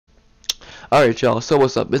Alright, y'all, so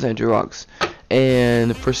what's up? It's Andrew Rocks.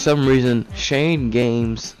 And for some reason, Shane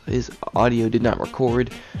Games, his audio did not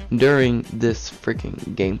record during this freaking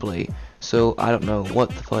gameplay. So I don't know what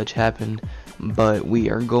the fudge happened, but we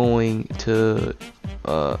are going to,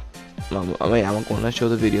 I'm going to show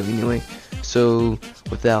the video anyway. So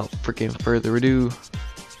without freaking further ado,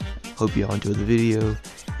 hope y'all enjoy the video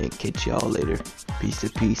and catch y'all later.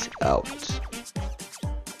 Peace out.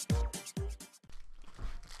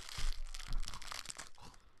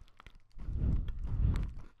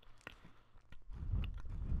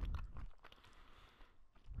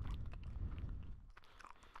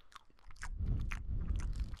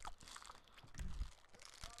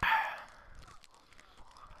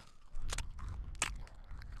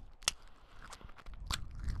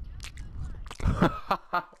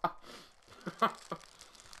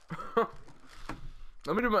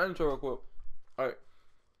 Let me do my intro real quick. Alright.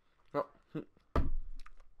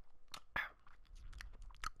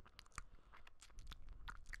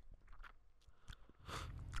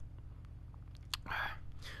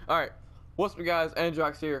 Alright. What's up, guys?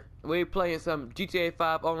 Androx here. We playing some GTA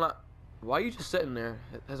 5 online. Why are you just sitting there?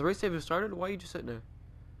 Has the race even started? Why are you just sitting there?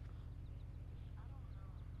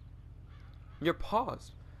 You're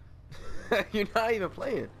paused. You're not even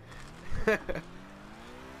playing.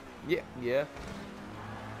 Yeah.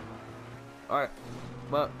 Alright,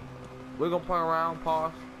 but we're gonna play around,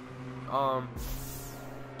 pause.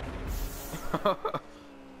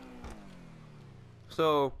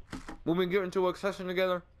 So when we get into a session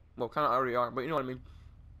together, well, kind of already are, but you know what I mean.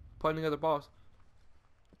 Playing together, pause.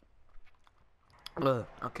 I'll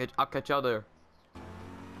catch y'all there.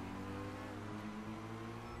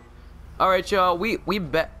 Alright, y'all, we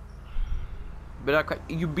bet.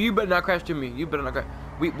 You better not crash to me. You better not crash.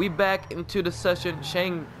 We back into the session.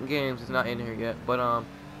 Shane Games is not in here yet, but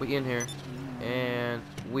we in here, and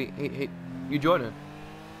you joining?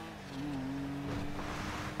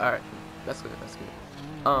 All right, that's good.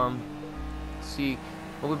 See,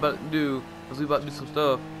 what we about to do is we about to do some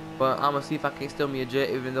stuff, but I'm gonna see if I can't steal me a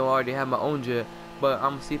jet, even though I already have my own jet. But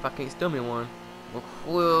I'm gonna see if I can't steal me one. Well,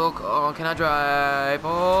 quick, oh, can I drive?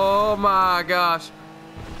 Oh my gosh!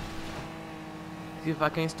 See if I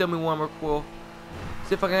can't steal me one real quick.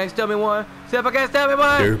 See if I can't steal me one. See if I can't steal me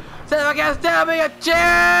one. Dude. See if I can't steal me a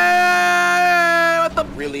chair. What the?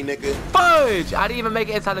 Really, nigga? Fudge! I didn't even make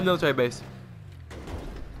it inside the military base.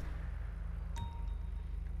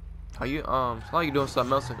 Are you it's like you doing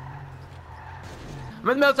something else. I'm in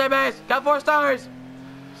the military base. Got 4 stars.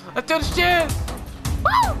 Let's do the shit.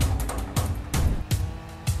 Woo!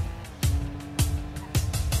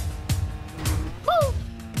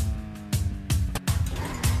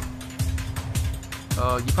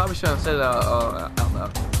 You probably shouldn't have said that out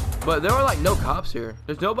loud. But there were like no cops here.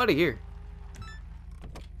 There's nobody here.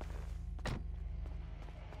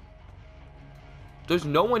 There's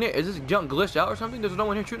no one here. Is this junk glitched out or something? There's no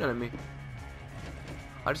one here shooting at me.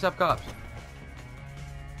 I just have cops.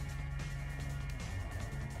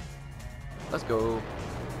 Let's go.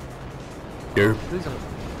 Go. Please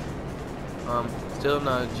don't. Still in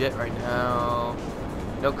a jet right now.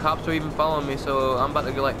 No cops are even following me, so I'm about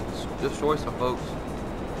to go like destroy some folks.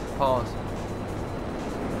 Pause.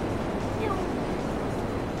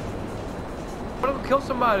 I'm gonna kill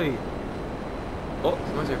somebody. Oh,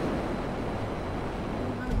 someone's here.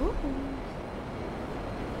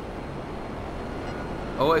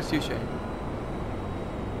 Oh, it's you, Shane.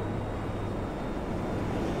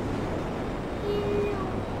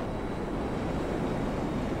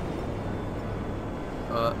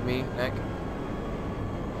 Me, neck.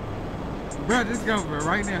 Bro, just go, bro.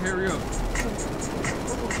 Right now, hurry up.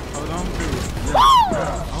 Hold on to it.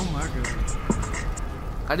 Yeah. Oh my god.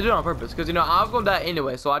 I did it on purpose, because, you know, I was going to die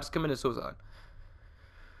anyway, so I just committed suicide.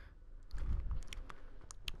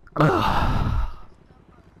 You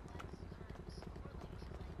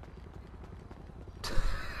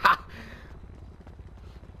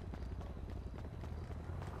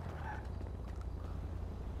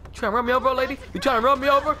trying to run me over, lady? You trying to run me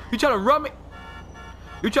over? You trying to run me?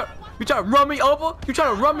 You trying to run me over? You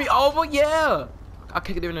trying to run me over? Yeah. I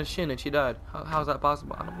kicked her in the shin and she died. How's that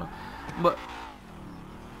possible? I don't know. But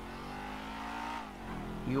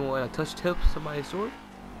you want to touch tip somebody's sword?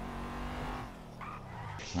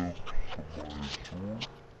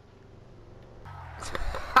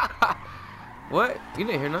 What? You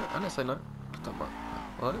didn't hear nothing? I didn't say nothing.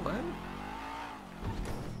 What?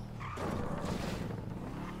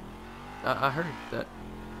 I heard that.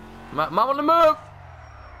 Mom on the move!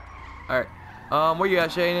 Alright. Where you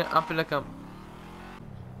at, Shane? I'm finna come.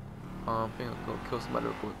 I'm finna go kill somebody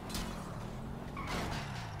real quick.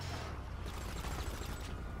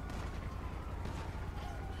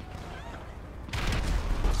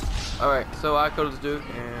 Alright, so I killed this dude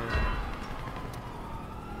and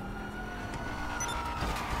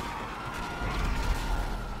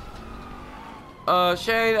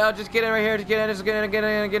Shane, just get in right here, just get in, get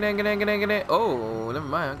in. Oh, never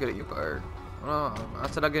mind, I'll get in your car. Oh, I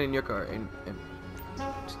said I'll get in your car and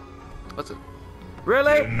what's it?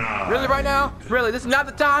 Really? Really right now? Really? This is not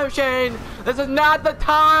the time, Shane! This is not the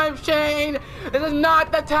time, Shane! This is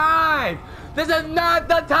not the time! This is not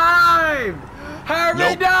the time!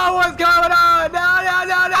 Hurry, know what's going on! No!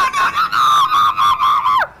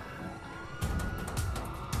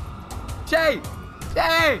 Shane!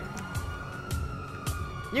 Shane!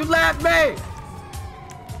 You left me!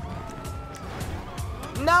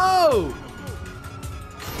 No!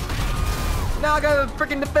 Now I gotta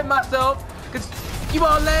freaking defend myself because you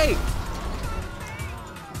all late.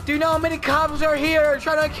 Do you know how many cops are here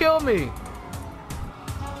trying to kill me?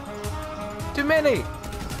 Too many.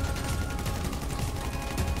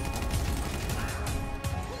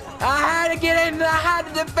 I had to get in and I had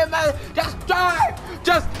to defend my. Just drive!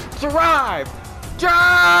 Just drive!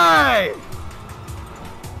 Drive!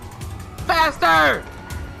 Faster!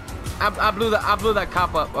 I blew that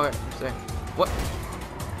cop up. Okay, what?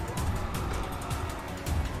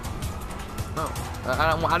 No,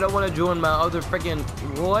 I don't want to join my other freaking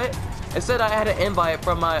what? It said I had an invite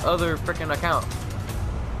from my other freaking account.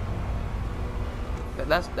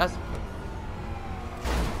 That's.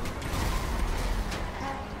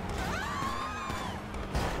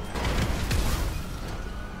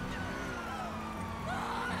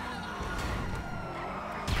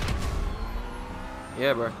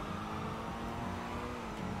 Yeah, bro.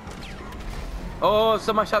 Oh,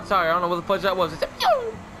 somebody shot tire. I don't know what the fudge that was. It said,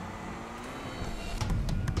 "Pew!"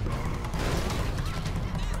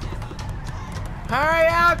 Hurry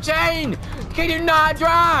up, Jane! Can you not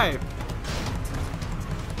drive?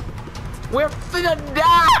 We're finna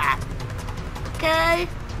die! Okay?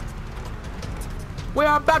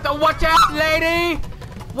 We're about to watch out, lady!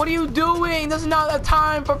 What are you doing? This is not the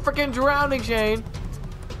time for freaking drowning, Shane.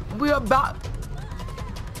 We're about...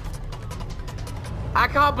 I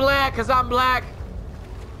call black because I'm black.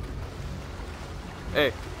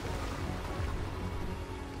 Hey.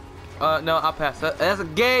 No, I'll pass. That's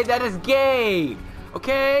gay. That is gay.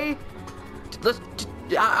 Okay?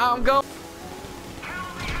 I'm going.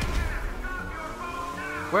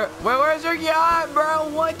 Where's your yacht, bro?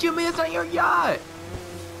 What you mean it's not your yacht?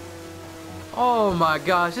 Oh my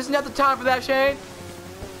gosh. This is not the time for that, Shane.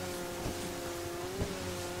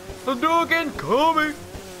 The dog ain't coming.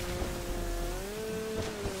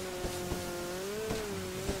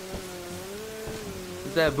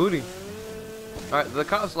 That booty. Alright, the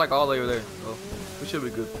cops like all over there. Oh, we should be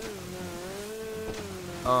good.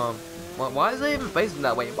 Why is it even facing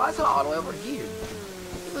that way? Why is it all the way over here?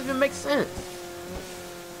 It doesn't even make sense.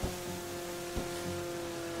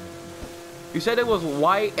 You said it was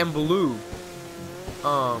white and blue.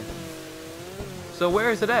 So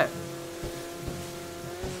where is it at?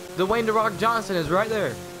 Dwayne "The Rock" Johnson is right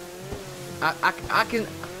there. I can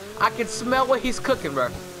smell what he's cooking, bro.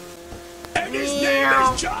 And his name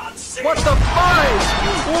is John C. What the fudge?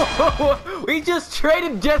 Whoa, we just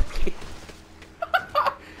traded jet skis.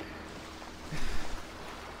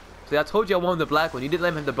 See, I told you I wanted the black one. You didn't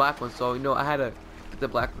let me have the black one, so you know I had to get the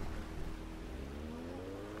black one.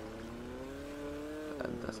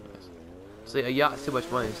 That's nice. See, a yacht's too much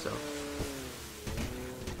money, so.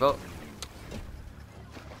 Well.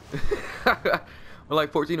 We're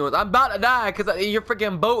like 14 hours. I'm about to die because your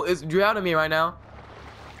freaking boat is drowning me right now.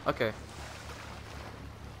 Okay.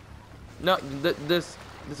 No, this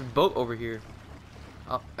boat over here.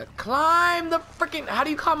 Climb the freaking. How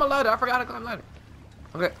do you climb a ladder? I forgot how to climb a ladder.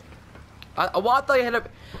 Okay. I thought you had a.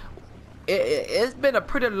 It's been a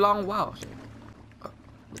pretty long while.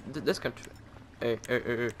 This country. Hey,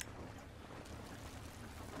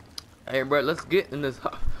 bro. Let's get in this.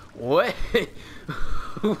 What?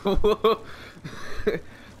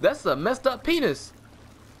 That's a messed up penis.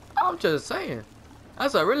 I'm just saying.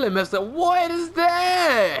 That's a really messed up. What is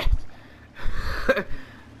that?